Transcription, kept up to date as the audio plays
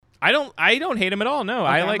I don't hate him at all. No,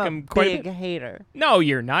 Okay, I like I'm him quite a big bit. hater. No,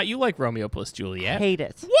 you're not. You like Romeo plus Juliet. Hate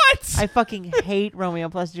it. What? I fucking hate Romeo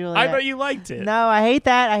plus Juliet. I thought you liked it. No, I hate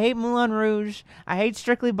that. I hate Moulin Rouge. I hate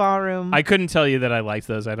Strictly Ballroom. I couldn't tell you that I liked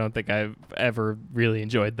those. I don't think I've ever really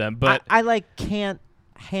enjoyed them. But I like can't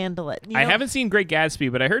handle it. You I know, haven't seen Great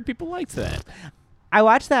Gatsby, but I heard people liked that. I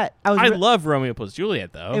watched that. I love Romeo plus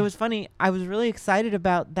Juliet, though. It was funny. I was really excited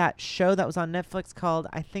about that show that was on Netflix called,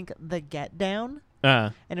 I think, The Get Down.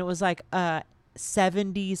 And it was like a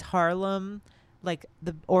 70s Harlem, like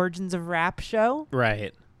the origins of rap show.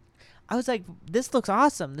 Right. I was like, this looks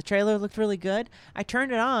awesome. The trailer looked really good. I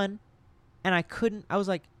turned it on, and I was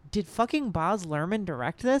like, did fucking Baz Luhrmann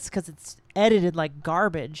direct this? Because it's edited like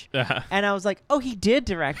garbage. And I was like, oh, he did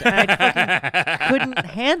direct it. And I fucking couldn't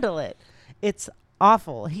handle it. It's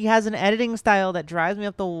awful. He has an editing style that drives me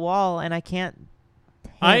up the wall, and I can't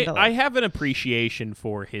handle it. I have an appreciation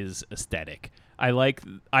for his aesthetic. I like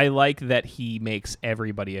that he makes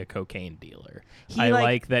everybody a cocaine dealer. I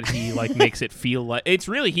like that he makes it feel like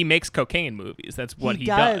he makes cocaine movies. That's what he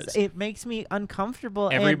does. It makes me uncomfortable.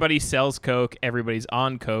 Everybody sells coke. Everybody's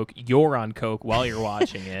on coke. You're on coke while you're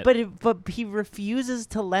watching it. But he refuses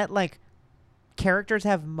to let like characters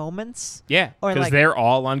have moments. Yeah, or because like they're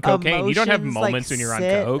all on cocaine. You don't have emotions, moments like, when you're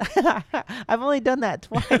on coke. I've only done that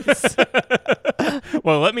twice.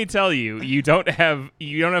 Well, let me tell you, you don't have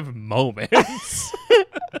moments.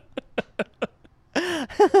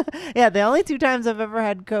 Yeah, the only 2 times I've ever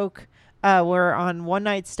had coke were on one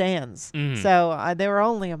night stands. So they were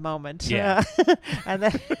only a moment. Yeah. and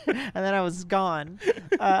then I was gone.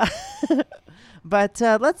 But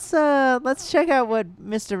let's check out what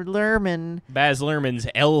Mr. Luhrmann, Baz Luhrmann's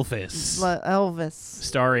Elvis, Elvis,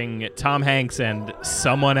 starring Tom Hanks and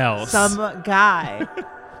someone else, some guy,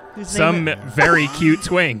 some very cute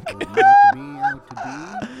twink.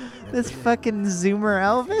 This fucking Zoomer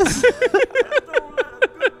Elvis.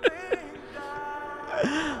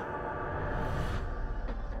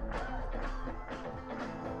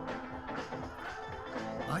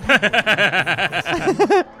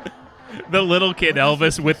 The little kid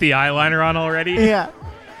Elvis with the eyeliner on already. Yeah.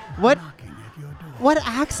 What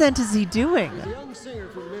accent is he doing? A young singer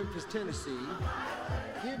from Memphis, Tennessee.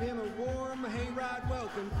 Give him a warm hayride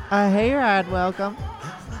welcome. A hayride welcome.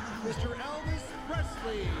 Mr. Elvis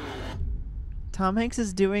Presley. Tom Hanks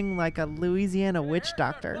is doing like a Louisiana witch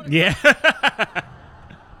doctor. Yeah.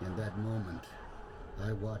 In that moment,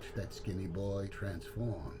 I watched that skinny boy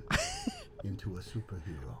transform into a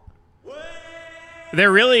superhero.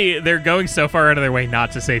 They're going so far out of their way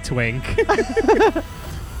not to say twink.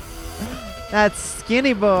 That's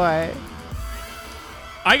skinny boy.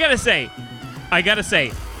 I gotta say,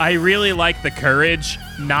 I really like the courage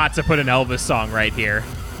not to put an Elvis song right here.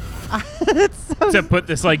 To put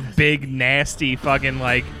this like big nasty fucking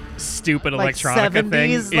like stupid like electronica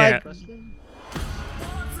 70s, thing. like, Yeah.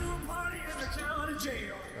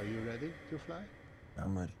 Are you ready to fly?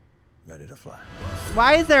 I'm ready. Ready to fly.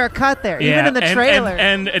 Why is there a cut there? Yeah, Even in the trailer.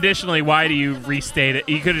 And additionally, why do you restate it?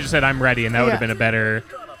 You could have just said I'm ready, and that would have been better.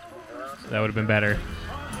 That would have been better.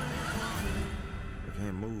 I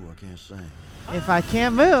can't move. I can't sing. If I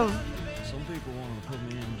can't move. Some people want to put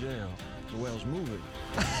me in jail. So Wells move it.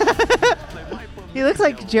 He looks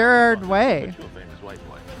like Gerard Way. The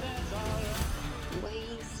way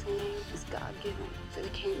you sing is God-given, so there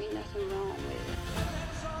can't be nothing wrong with it.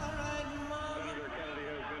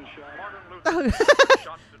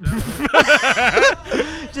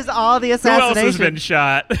 Just all the Who else assassination. has been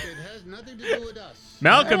shot? It has nothing to do with us.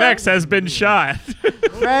 Malcolm X has been shot.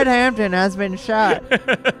 Fred Hampton has been shot.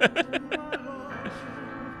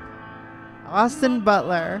 Austin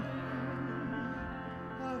Butler.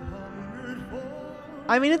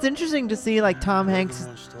 I mean, it's interesting to see like Tom Hanks,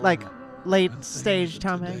 like late stage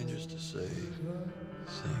Tom Hanks. Dangerous to say.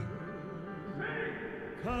 Sing.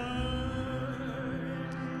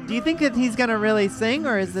 Do you think that he's gonna really sing,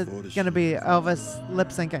 or is it gonna be Elvis lip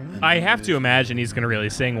syncing? I have to imagine he's going to really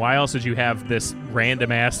sing. Why else would you have this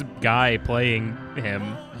random ass guy playing him?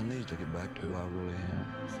 I need to get back to who I really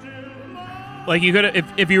am. Like you could,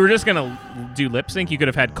 if you were just going to do lip sync, you could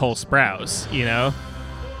have had Cole Sprouse. You know,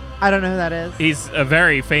 I don't know who that is. he's a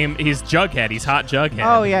very famous. He's Jughead. He's Hot Jughead.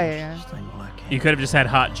 Oh yeah. Thing when I can't. You could have just had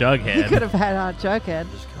Hot Jughead. He could have had Hot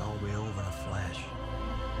Jughead. This can all be over in a flash.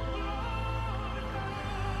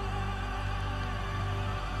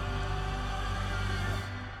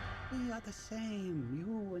 We are the same,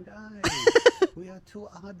 you and I. We are two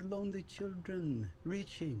odd, lonely children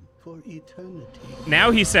reaching for eternity.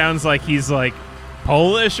 Now he sounds like he's like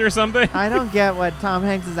Polish or something. I don't get what Tom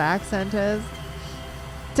Hanks' accent is.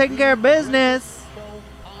 Taking care of business.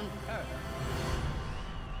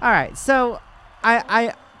 All right, so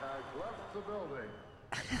I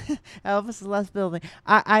Elvis has left building.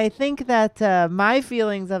 I think that my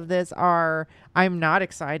feelings of this are I'm not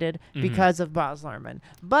excited because of Baz Luhrmann.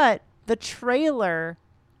 But the trailer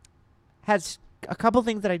has a couple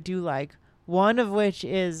things that I do like. One of which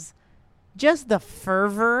is just the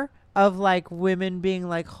fervor of like women being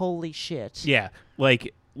like, holy shit. Yeah,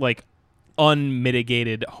 like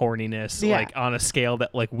unmitigated horniness, Yeah. like on a scale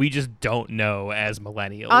that like we just don't know as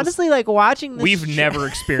millennials. Honestly, like watching this we've never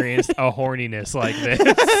experienced a horniness like this.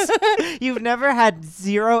 You've never had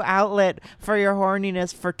zero outlet for your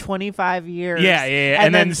horniness for 25 years. Yeah.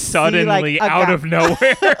 And then see, suddenly, like, out of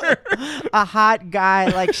nowhere, a hot guy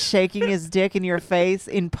like shaking his dick in your face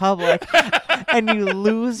in public, and you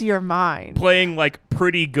lose your mind. playing like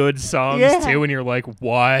pretty good songs Yeah. too, and you're like,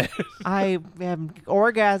 what? I am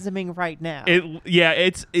orgasming right now.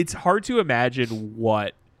 It's hard to imagine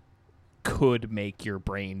what could make your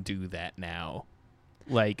brain do that now.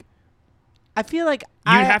 Like, I feel like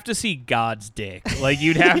you'd have to see God's dick. Like,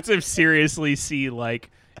 you'd have to seriously see like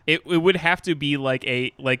it would have to be like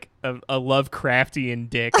a Lovecraftian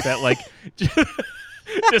dick that like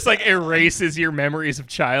just like erases your memories of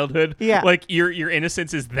childhood. Yeah. Like your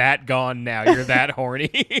innocence is that gone now. You're that horny.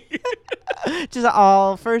 just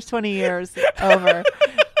all first 20 years over.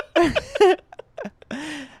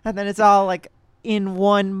 And then it's all like in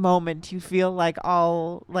one moment you feel like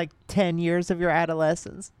all like 10 years of your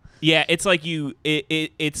adolescence. Yeah, it's like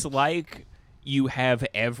it's like you have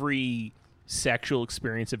every sexual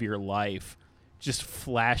experience of your life just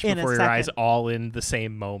flash In a before your eyes second. all in the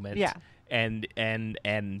same moment. Yeah. And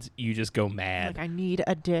you just go mad. Like I need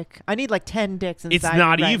a dick. I need like 10 dicks inside. It's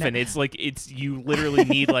not me right even. now. It's like you literally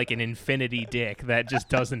need like an infinity dick that just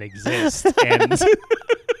doesn't exist, and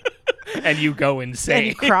and you go insane. And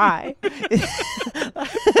you cry.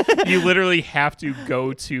 You literally have to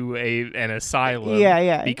go to an asylum.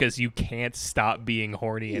 Yeah. Because you can't stop being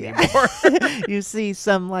horny anymore. You see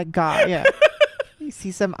some like god. Yeah. You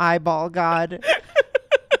see some eyeball god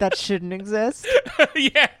that shouldn't exist.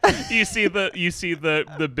 Yeah, you see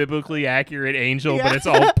the biblically accurate angel, Yeah. but it's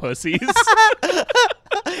all pussies.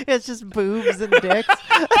 It's just boobs and dicks.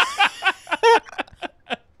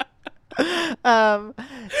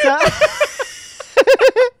 So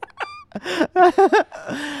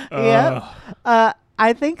yeah.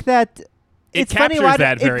 I think that it's funny captures why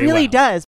that very it really well. does